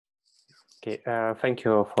Okay, thank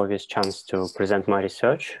you for this chance to present my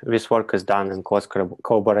research. This work is done in close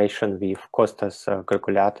collaboration with Kostas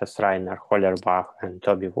Grigouliatis, Rainer Hollerbach, and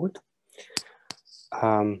Toby Wood.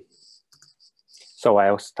 So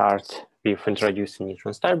I'll start with introducing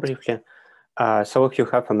neutron star briefly. So if you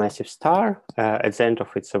have a massive star, at the end of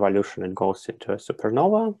its evolution, it goes into a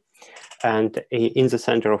supernova. And in the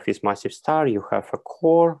center of this massive star, you have a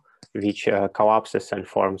core which collapses and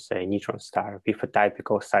forms a neutron star with a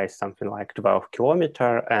typical size something like 12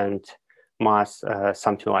 kilometers and mass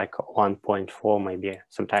something like 1.4, maybe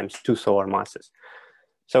sometimes 2 solar masses.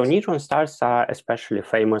 So neutron stars are especially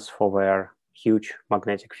famous for their huge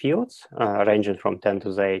magnetic fields, ranging from 10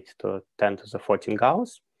 to the 8 to 10 to the 14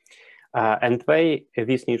 Gauss. And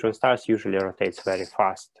these neutron stars usually rotate very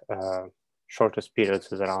fast. Shortest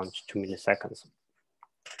periods is around 2 milliseconds.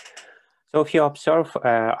 So if you observe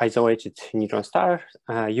isolated neutron star,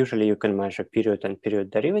 usually you can measure period and period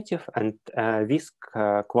derivative, and these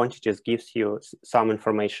quantities gives you some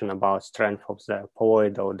information about strength of the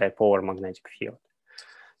toroidal dipolar magnetic field.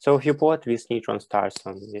 So if you plot these neutron stars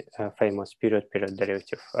on the famous period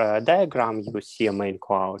derivative diagram, you see a main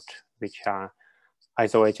cloud, which are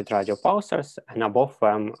isolated radio pulsars, and above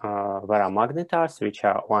them there are magnetars, which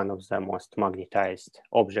are one of the most magnetized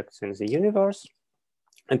objects in the universe,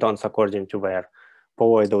 and also according to their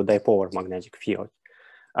toroidal dipolar magnetic field.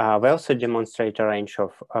 We also demonstrate a range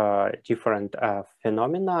of different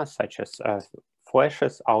phenomena, such as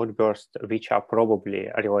flashes, outbursts, which are probably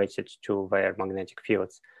related to their magnetic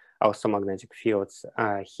fields. Also magnetic fields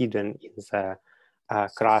hidden in the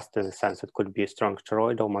crust, in the sense it could be a strong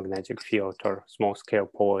toroidal magnetic field or small-scale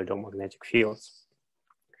toroidal magnetic fields.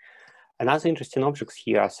 Another interesting objects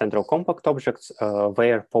here are central compact objects,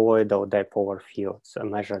 where toroidal dipolar fields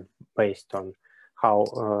measured based on how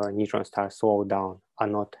neutron stars slow down are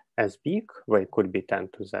not as big. They could be 10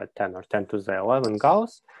 to the 10 or 10 to the 11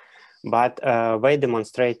 Gauss, but they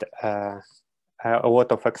demonstrate a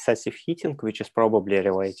lot of excessive heating, which is probably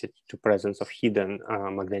related to presence of hidden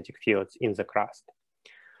magnetic fields in the crust.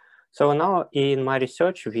 So now in my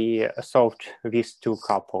research, we solved these two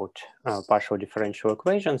coupled partial differential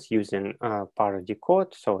equations using Faraday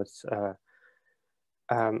code. So it's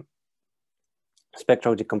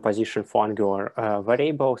spectral decomposition for angular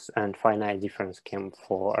variables and finite difference scheme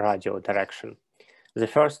for radial direction. The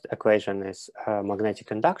first equation is a magnetic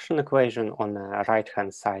induction equation. On the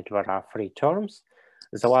right-hand side, there are 3 terms.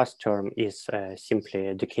 The last term is simply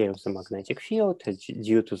a decay of the magnetic field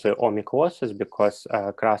due to the ohmic losses, because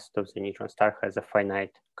crust of the neutron star has a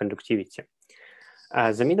finite conductivity.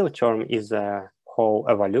 The middle term is a whole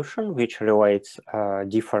evolution, which relates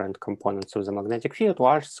different components of the magnetic field,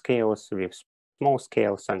 large scales with small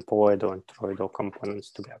scales, and toroidal and toroidal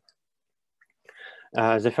components together.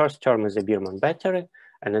 The first term is a Biermann battery,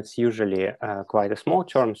 and it's usually quite a small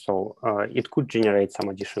term, so it could generate some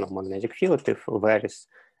additional magnetic field if there is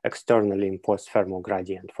externally imposed thermal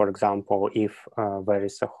gradient. For example, if there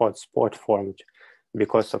is a hot spot formed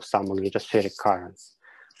because of some magnetospheric currents.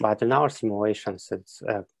 But in our simulations, it's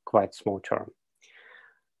a quite small term.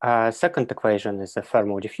 Second equation is a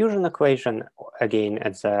thermal diffusion equation. Again,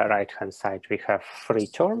 at the right-hand side, we have 3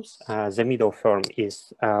 terms. The middle term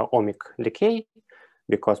is ohmic decay,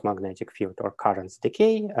 because magnetic field or currents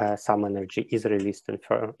decay, some energy is released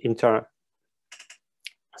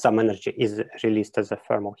some energy is released as a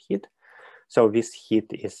thermal heat. So this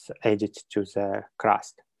heat is added to the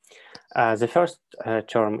crust. The first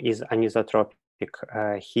term is anisotropic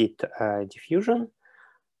heat diffusion.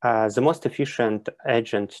 The most efficient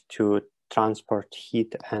agent to transport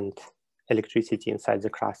heat and electricity inside the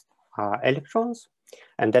crust are electrons,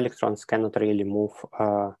 and electrons cannot really move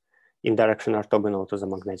in direction orthogonal to the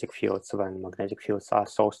magnetic fields when magnetic fields are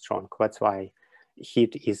so strong. That's why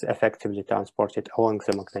heat is effectively transported along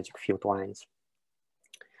the magnetic field lines.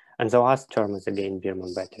 And the last term is again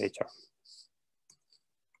Biermann battery term.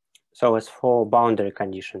 So as for boundary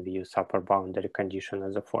condition, we use upper boundary condition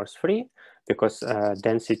as a force free, because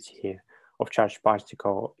density of charged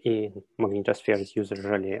particle in magnetosphere is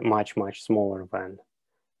usually much smaller than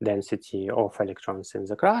density of electrons in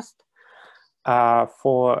the crust.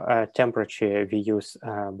 For temperature, we use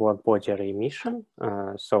black body emission.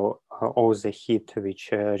 So all the heat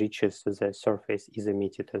which reaches the surface is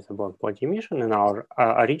emitted as a black body emission in our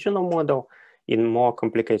original model. In more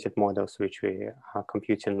complicated models, which we are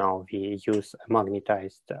computing now, we use a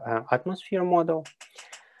magnetized atmosphere model.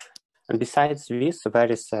 And besides this,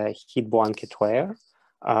 there is a heat blanket layer,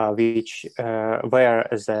 where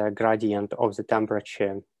the gradient of the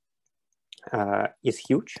temperature is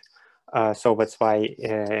huge. So that's why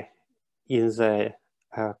in the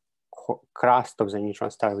crust of the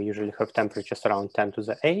neutron star, we usually have temperatures around 10 to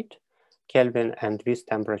the 8 Kelvin, and these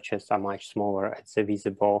temperatures are much smaller at the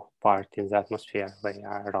visible part in the atmosphere. They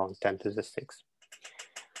are around 10 to the 6.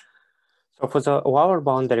 So for the lower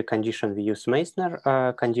boundary condition, we use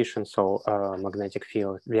Meissner condition. So magnetic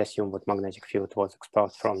field, we assume that magnetic field was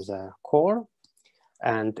expelled from the core.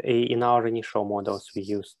 And in our initial models, we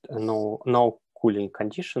used no cooling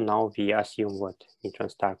condition. Now we assume that neutron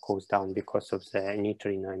star cools down because of the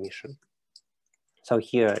neutrino emission. So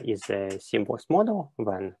here is the simplest model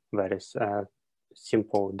when there is a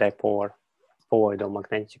simple dipolar toroidal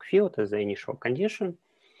magnetic field as the initial condition.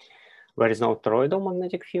 There is no toroidal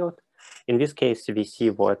magnetic field. In this case, we see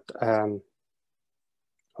what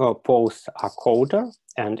poles are colder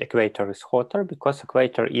and equator is hotter because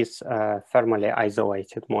equator is thermally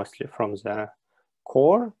isolated mostly from the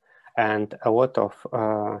core, and a lot of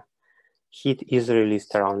heat is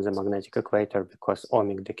released around the magnetic equator because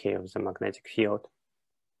ohmic decay of the magnetic field.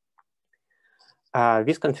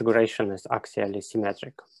 This configuration is axially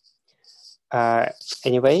symmetric.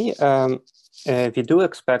 Anyway, we do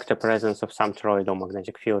expect the presence of some toroidal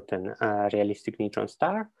magnetic field in a realistic neutron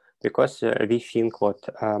star because we think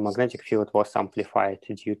that magnetic field was amplified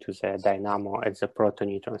due to the dynamo at the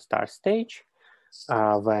proto-neutron star stage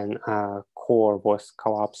when core was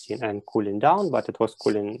collapsing and cooling down, but it was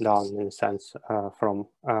cooling down in a sense from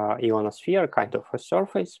ionosphere, kind of a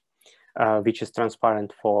surface, which is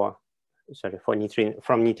transparent from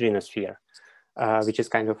neutrinosphere. Which is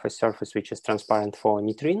kind of a surface which is transparent for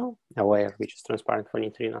neutrino, a layer which is transparent for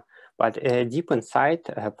neutrino. But deep inside,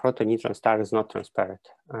 proto-neutron star is not transparent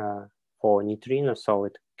for neutrino, so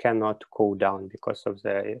it cannot cool down because of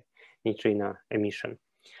the neutrino emission.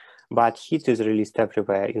 But heat is released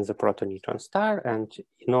everywhere in the proto-neutron star, and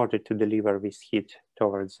in order to deliver this heat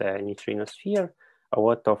towards the neutrino sphere, a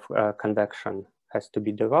lot of convection has to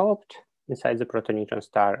be developed inside the proto-neutron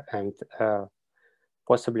star, and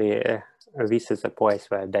possibly this is a place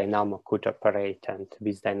where dynamo could operate, and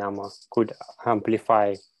this dynamo could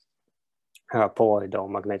amplify toroidal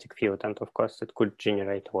magnetic field, and of course it could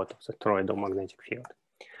generate a lot of the toroidal magnetic field.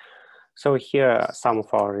 So here are some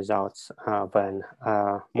of our results when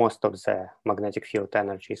most of the magnetic field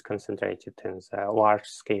energy is concentrated in the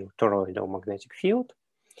large-scale toroidal magnetic field.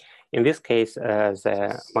 In this case,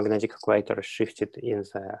 the magnetic equator is shifted in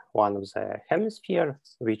one of the hemisphere,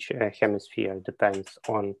 which hemisphere depends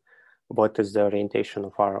on what is the orientation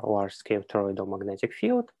of our large-scale toroidal magnetic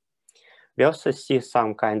field. We also see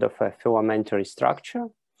some kind of a filamentary structure,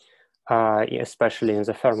 especially in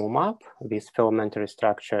the thermal map. This filamentary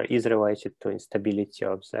structure is related to instability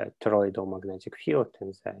of the toroidal magnetic field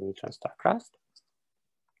in the neutron star crust.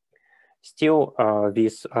 Still,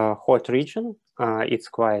 this hot region, it's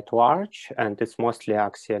quite large and it's mostly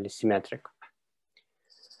axially symmetric.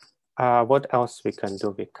 What else we can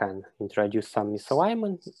do? We can introduce some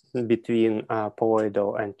misalignment between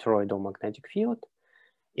poloidal and toroidal magnetic field.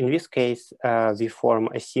 In this case, we form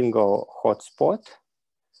a single hot spot,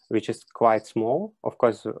 which is quite small. Of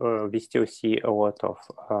course, we still see a lot of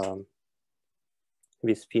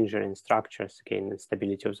these fingering structures, again,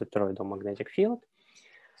 instability of the toroidal magnetic field.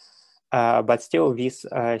 But still, this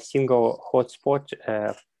single hot spot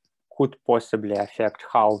could possibly affect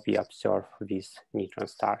how we observe these neutron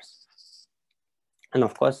stars. And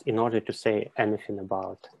of course, in order to say anything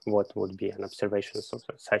about what would be an observation of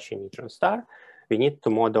such a neutron star, we need to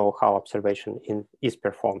model how observation is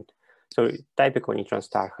performed. So typical neutron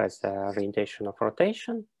star has a orientation of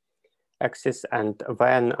rotation axis, and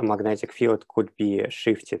when a magnetic field could be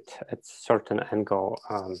shifted at a certain angle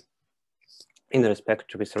in respect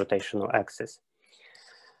to this rotational axis.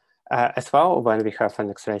 As well, when we have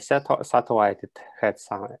an X-ray satellite, it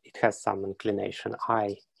has some inclination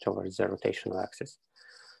I towards the rotational axis.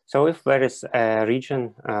 So if there is a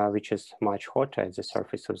region which is much hotter at the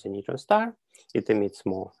surface of the neutron star, it emits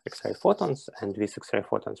more X-ray photons, and these X-ray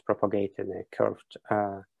photons propagate in a curved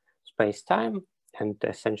space-time and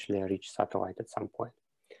essentially reach satellite at some point.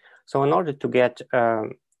 So in order to get a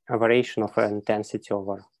variation of intensity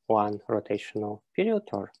over one rotational period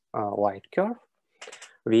or light curve,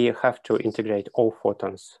 we have to integrate all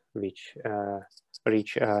photons which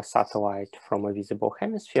reach a satellite from a visible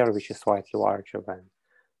hemisphere, which is slightly larger than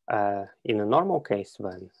in a normal case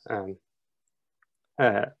when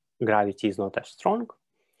gravity is not as strong.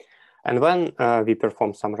 And when we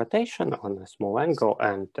perform some rotation on a small angle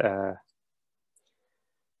and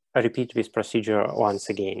repeat this procedure once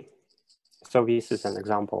again. So this is an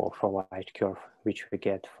example of a light curve which we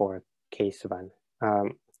get for a case when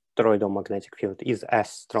toroidal magnetic field is as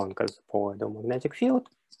strong as the poloidal magnetic field,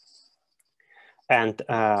 and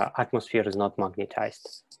atmosphere is not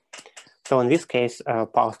magnetized. So in this case,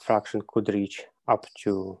 pulse fraction could reach up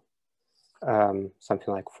to something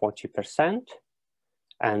like 40%,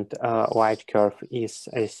 and light curve is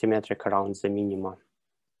symmetric around the minima.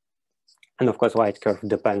 And of course, light curve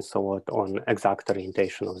depends a lot on exact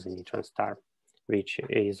orientation of the neutron star, which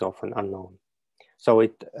is often unknown. So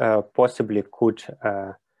it possibly could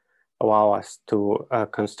allow us to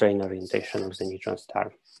constrain orientation of the neutron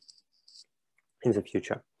star in the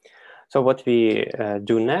future. So what we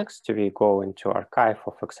do next, we go into archive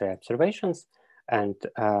of X-ray observations and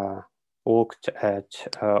looked at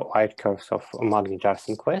light curves of magnetars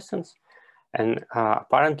and quiescence. And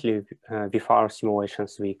apparently, with our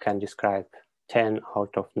simulations, we can describe 10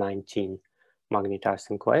 out of 19 magnetars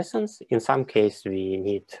and quiescence. In some case, we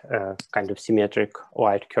need kind of symmetric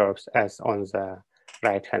light curves as on the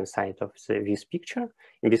right-hand side of this picture.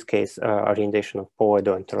 In this case, orientation of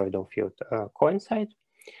toroidal and toroidal field coincide.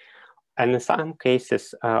 And in some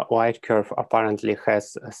cases, light curve apparently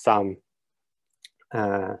has some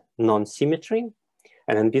non-symmetry.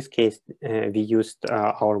 And in this case, we used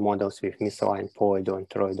our models with misaligned toroidal and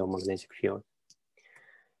toroidal magnetic field.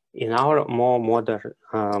 In our more modern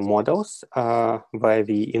models, where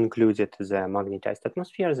we included the magnetized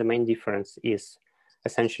atmosphere, the main difference is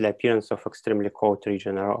essentially appearance of extremely cold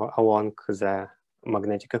region along the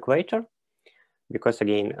magnetic equator, because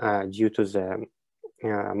again, due to the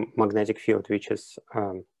magnetic field, which is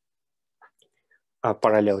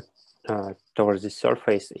parallel towards the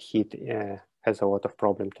surface, heat has a lot of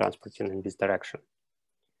problem transporting in this direction.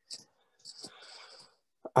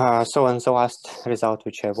 So and the last result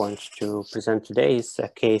which I want to present today is a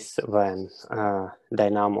case when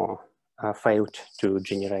Dynamo failed to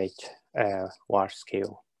generate a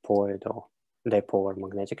large-scale toroidal dipolar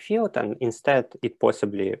magnetic field, and instead it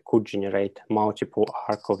possibly could generate multiple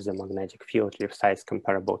arcs of the magnetic field with size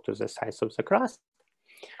comparable to the size of the crust.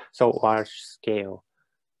 So a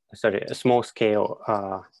small-scale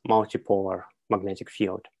multipolar magnetic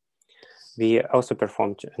field. We also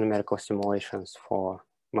performed numerical simulations for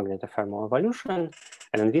magneto-thermal evolution,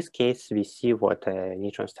 and in this case, we see what a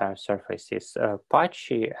neutron star surface is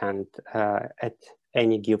patchy, and at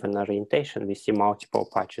any given orientation, we see multiple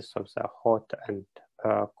patches of the hot and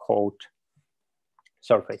cold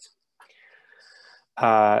surface.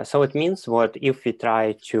 So it means that if we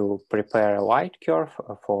try to prepare a light curve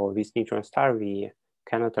for this neutron star, we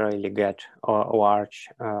cannot really get a large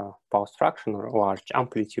pulse fraction or large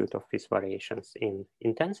amplitude of these variations in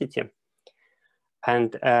intensity.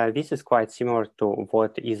 And this is quite similar to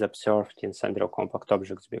what is observed in central compact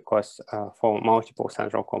objects, because for multiple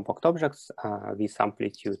central compact objects, this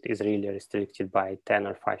amplitude is really restricted by 10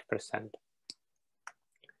 or 5%.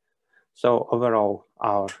 So overall,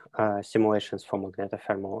 our simulations for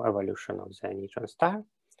magneto-thermal evolution of the neutron star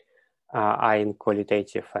are in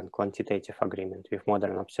qualitative and quantitative agreement with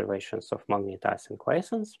modern observations of magnetars and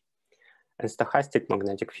quiescence. And stochastic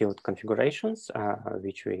magnetic field configurations,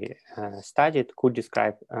 which we studied, could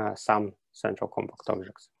describe some central compact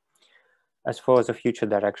objects. As for the future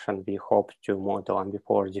direction, we hope to model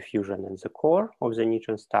ambipolar diffusion in the core of the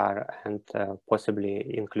neutron star and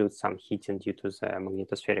possibly include some heating due to the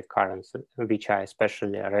magnetospheric currents, which are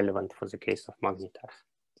especially relevant for the case of magnetars.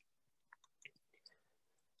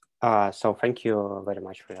 So thank you very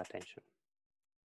much for your attention.